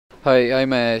Hi,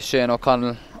 I'm Shane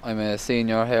O'Connell. I'm a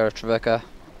senior here at Trevecca.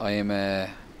 I'm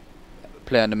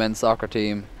playing the men's soccer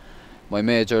team. My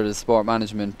major is sport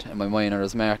management and my minor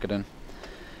is marketing.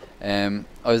 I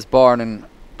was born in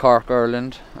Cork,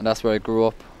 Ireland, and that's where I grew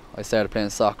up. I started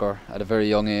playing soccer at a very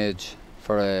young age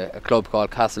for a club called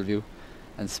Castleview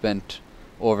and spent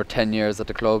over 10 years at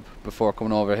the club before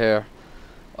coming over here.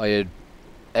 I had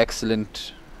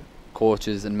excellent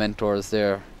coaches and mentors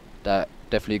there that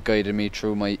definitely guided me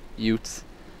through my youth.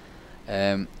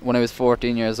 When I was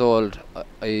 14 years old,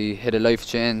 I hit a life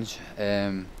change.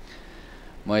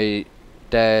 My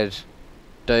dad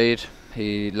died.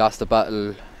 He lost a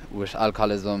battle with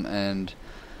alcoholism and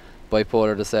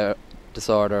bipolar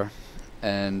disorder,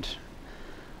 and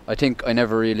I think I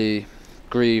never really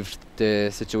grieved the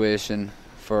situation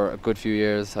for a good few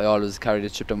years. I always carried a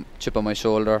chip on my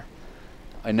shoulder.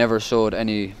 I never showed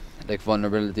any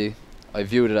vulnerability. I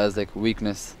viewed it as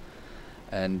weakness,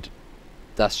 and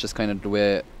that's just kind of the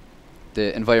way,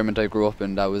 the environment I grew up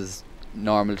in, that was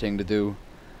normal thing to do.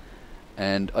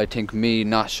 And I think me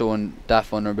not showing that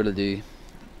vulnerability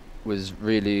was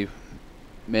really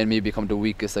made me become the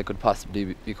weakest I could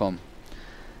possibly become.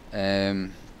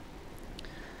 It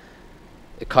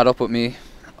caught up with me.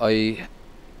 I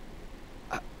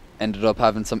ended up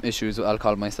having some issues with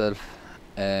alcohol myself.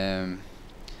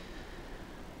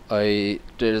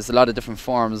 There's a lot of different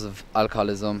forms of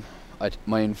alcoholism.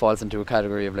 Mine falls into a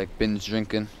category of binge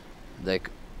drinking.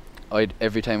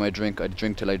 Every time I'd drink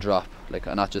till I drop.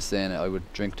 I'm not just saying it, I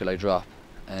would drink till I drop.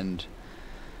 And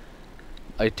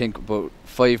I think about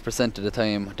 5% of the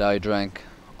time that I drank,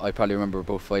 I probably remember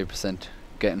about 5%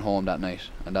 getting home that night,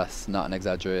 and that's not an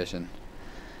exaggeration.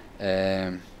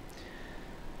 The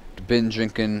binge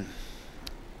drinking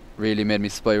really made me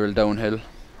spiral downhill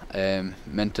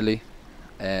mentally.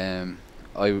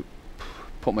 I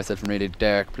put myself in really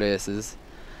dark places.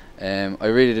 I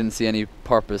really didn't see any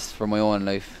purpose for my own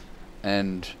life,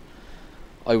 and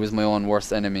I was my own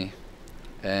worst enemy.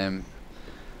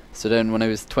 So then when I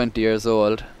was 20 years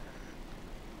old,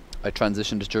 I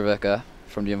transitioned to Trevecca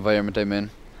from the environment I'm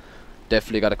in.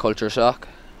 Definitely got a culture shock.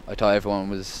 I thought everyone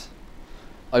was...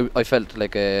 I felt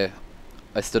like I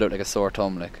stood out like a sore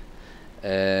thumb.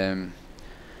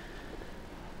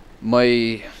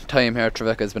 My time here at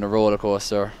Trevecca has been a roller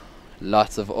coaster.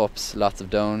 Lots of ups, lots of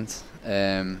downs.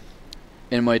 In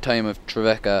my time of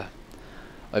Trevecca,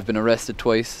 I've been arrested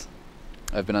twice.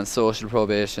 I've been on social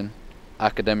probation,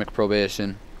 academic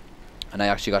probation, and I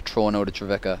actually got thrown out of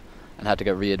Trevecca and had to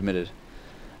get readmitted.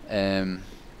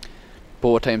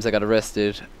 Both times I got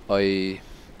arrested,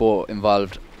 both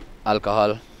involved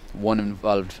alcohol. One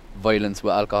involved violence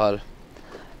with alcohol,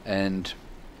 and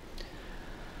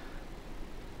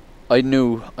I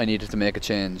knew I needed to make a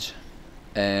change.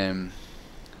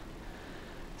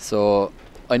 So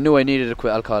I knew I needed to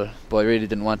quit alcohol, but I really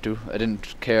didn't want to. I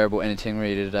didn't care about anything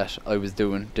really that I was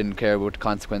doing. Didn't care about the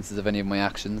consequences of any of my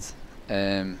actions.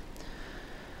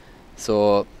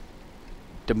 So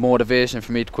the motivation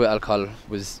for me to quit alcohol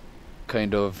was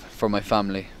kind of for my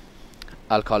family.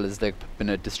 Alcohol has been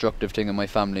a destructive thing in my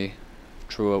family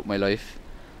throughout my life,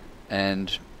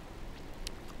 and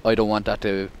I don't want that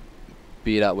to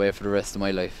be that way for the rest of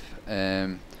my life.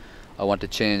 I want to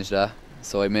change that,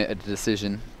 so I made a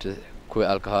decision to quit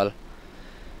alcohol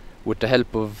with the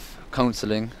help of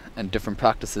counselling and different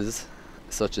practices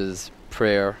such as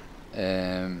prayer,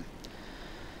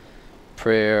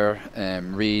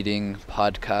 reading,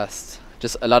 podcasts,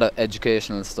 just a lot of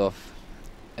educational stuff,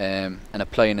 and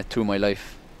applying it to my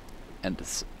life. And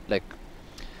it's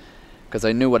because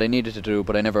I knew what I needed to do,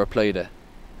 but I never applied it.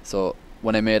 So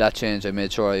when I made that change, I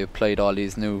made sure I applied all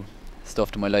these new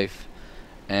stuff to my life,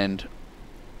 and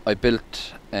I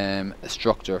built a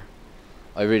structure.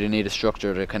 I really need a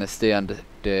structure to kind of stay on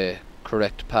the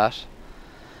correct path,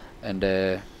 and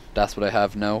that's what I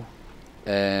have now.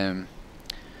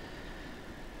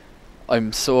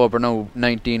 I'm sober now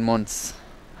 19 months,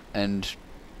 and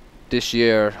this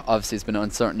year obviously it's been an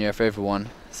uncertain year for everyone.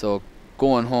 So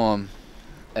going home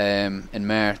in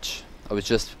March, I was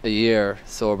just a year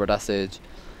sober at that stage.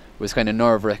 It was kind of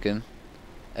nerve-wracking.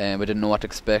 I didn't know what to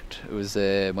expect. It was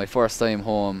my first time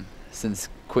home since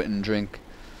quitting drink,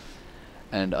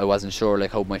 and I wasn't sure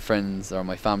how my friends or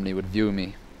my family would view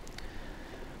me.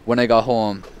 When I got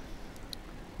home,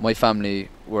 my family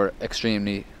were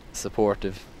extremely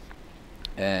supportive.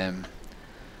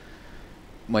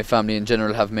 My family in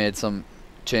general have made some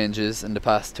changes in the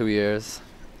past 2 years,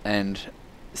 and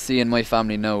seeing my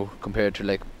family now compared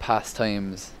to past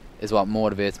times is what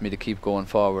motivates me to keep going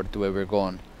forward the way we're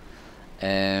going.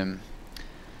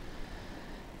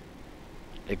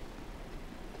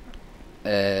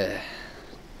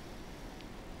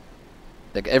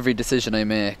 like every decision I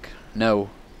make now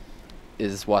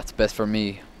is what's best for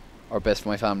me or best for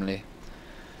my family.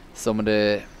 Some of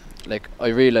the, like, I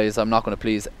realise I'm not going to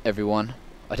please everyone.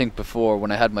 I think before,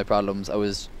 when I had my problems, I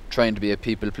was trying to be a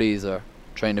people pleaser,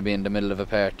 trying to be in the middle of a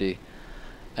party,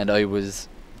 and I was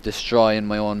destroying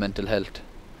my own mental health.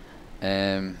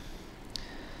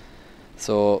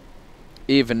 So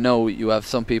even now you have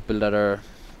some people that are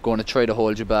going to try to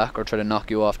hold you back or try to knock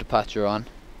you off the path you're on.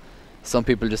 Some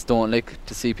people just don't like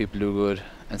to see people do good,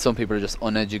 and some people are just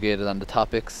uneducated on the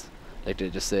topics. Like, they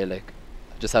just say, like,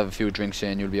 just have a few drinks,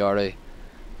 Shane, you'll be alright.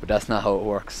 But that's not how it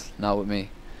works, not with me.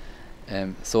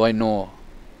 So I know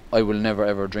I will never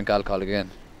ever drink alcohol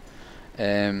again.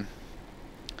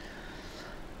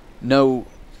 Now,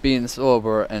 being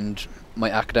sober and my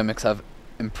academics have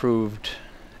improved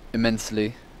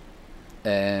immensely,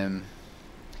 I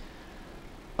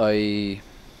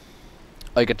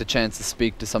get the chance to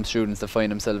speak to some students that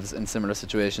find themselves in similar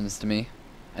situations to me,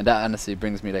 and that honestly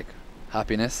brings me like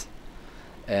happiness.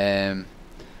 My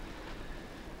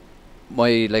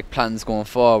like plans going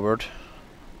forward,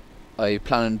 I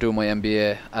plan on doing my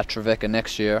MBA at Trevecca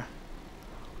next year,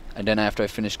 and then after I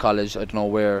finish college, I don't know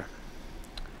where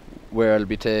I'll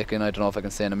be taken. I don't know if I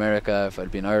can stay in America, if I'll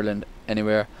be in Ireland,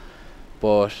 anywhere.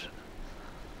 But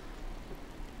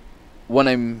when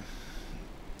I'm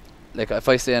like, if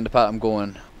I stay on the path I'm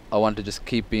going, I want to just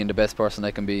keep being the best person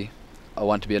I can be. I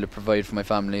want to be able to provide for my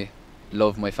family,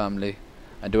 love my family,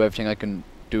 and do everything I can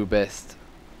do best.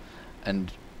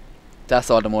 And that's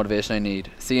all the motivation I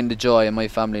need. Seeing the joy in my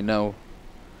family now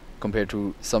compared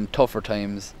to some tougher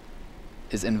times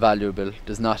is invaluable.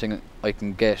 There's nothing I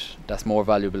can get that's more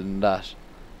valuable than that,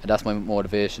 and that's my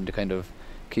motivation to kind of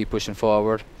keep pushing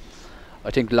forward.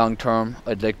 I think long term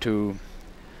I'd like to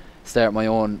start my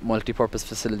own multi-purpose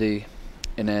facility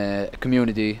in a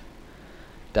community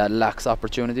that lacks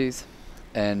opportunities,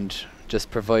 and just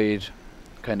provide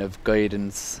kind of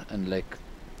guidance and like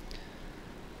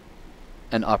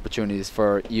and opportunities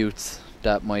for youths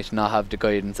that might not have the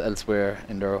guidance elsewhere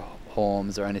in their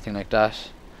homes or anything like that.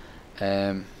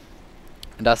 And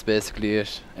that's basically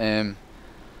it.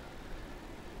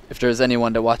 If there's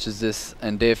anyone that watches this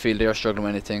and they feel they are struggling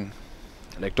with anything,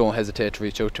 like, don't hesitate to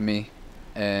reach out to me.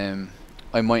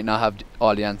 I might not have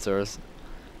all the answers,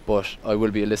 but I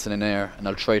will be a listening ear, and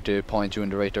I'll try to point you in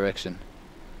the right direction.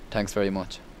 Thanks very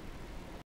much.